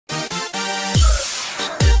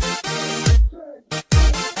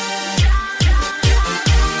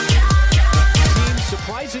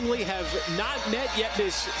not met yet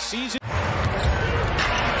this season.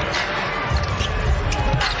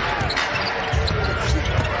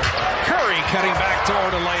 Curry cutting back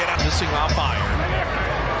door to lay it up, missing off iron.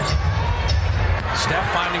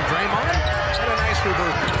 Steph finding Draymond, and a nice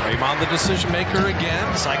reverse. Draymond the decision maker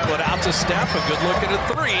again. Cycle it out to Steph, a good look at a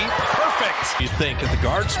three. Perfect, you think, at the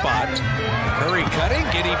guard spot. Curry cutting,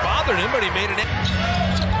 getting bothered him, but he made it in.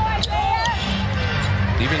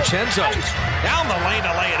 DiVincenzo down the lane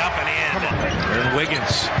to lay it up and in. Aaron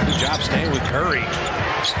Wiggins, good job staying with Curry.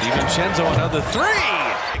 DiVincenzo another three.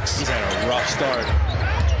 He's had a rough start.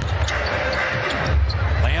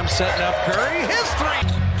 Lamb setting up Curry, his three.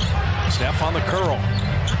 Steph on the curl.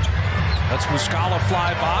 Lets Muscala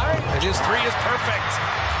fly by, and his three is perfect.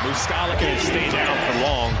 Muscala can stay down for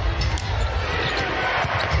long.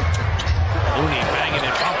 Looney banging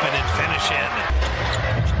and bumping and finishing.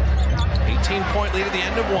 18-point lead at the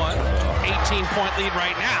end of one. 18-point lead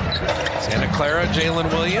right now. Santa Clara, Jalen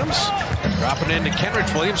Williams. Dropping into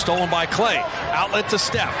Kenrich Williams, stolen by Clay. Outlet to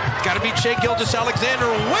Steph. Got to beat Shai Gilgeous-Alexander.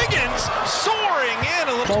 Wiggins soaring in.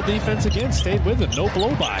 A little ball defense again, stayed with him. No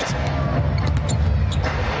blow-bys.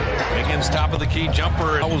 Wiggins, top of the key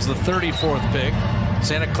jumper. That was the 34th pick.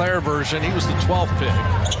 Santa Clara version, he was the 12th pick.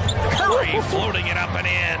 Curry floating it up and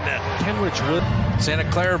in. Kenrich Wood. Santa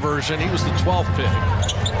Clara version, he was the 12th pick.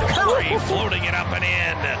 Curry floating it up and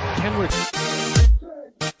in. Kenrich.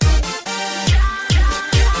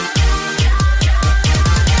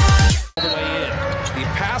 All the way in. He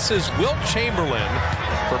passes Wilt Chamberlain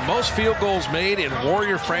for most field goals made in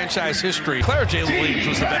Warrior franchise history. Clara Jalen Williams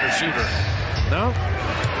was the better shooter. No,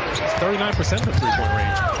 it's 39% from three-point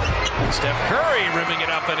range. Steph Curry rimming it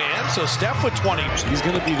up and in, so Steph with 20. He's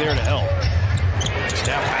going to be there to help.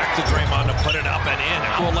 Steph back to Draymond to put it up and in.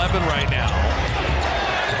 11 right now.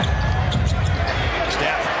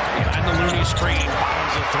 Steph behind the Looney screen.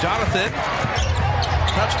 Jonathan.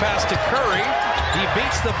 Touch pass to Curry. He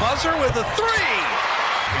beats the buzzer with a three.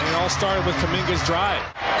 And it all started with Kuminga's drive.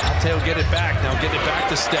 Altay will get it back. Now get it back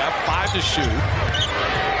to Steph. 5 to shoot.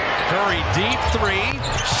 Curry deep three.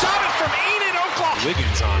 Shot it from Enid, Oklahoma.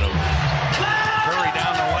 Wiggins on him. Curry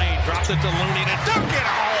down the lane. Drops it to Looney to dunk it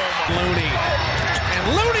home. Looney.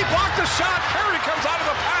 And Looney blocked the shot. Curry comes out of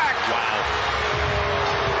the pack. Wow.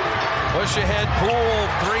 Push ahead, Poole.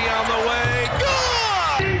 Three on the way.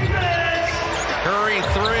 Good! Curry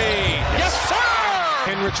three. Yes, sir!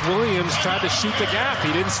 Kenrich Williams tried to shoot the gap.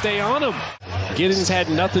 He didn't stay on him. Giddens had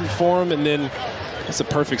nothing for him, and then it's a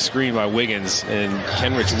perfect screen by Wiggins, and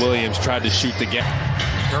Kenrich Williams tried to shoot the gap.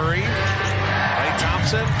 Curry, Klay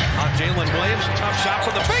Thompson on Jalen Williams. Tough shot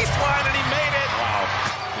from the baseline, and he made it. Wow.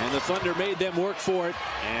 And the Thunder made them work for it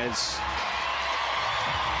as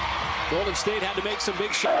Golden State had to make some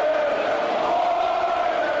big shots.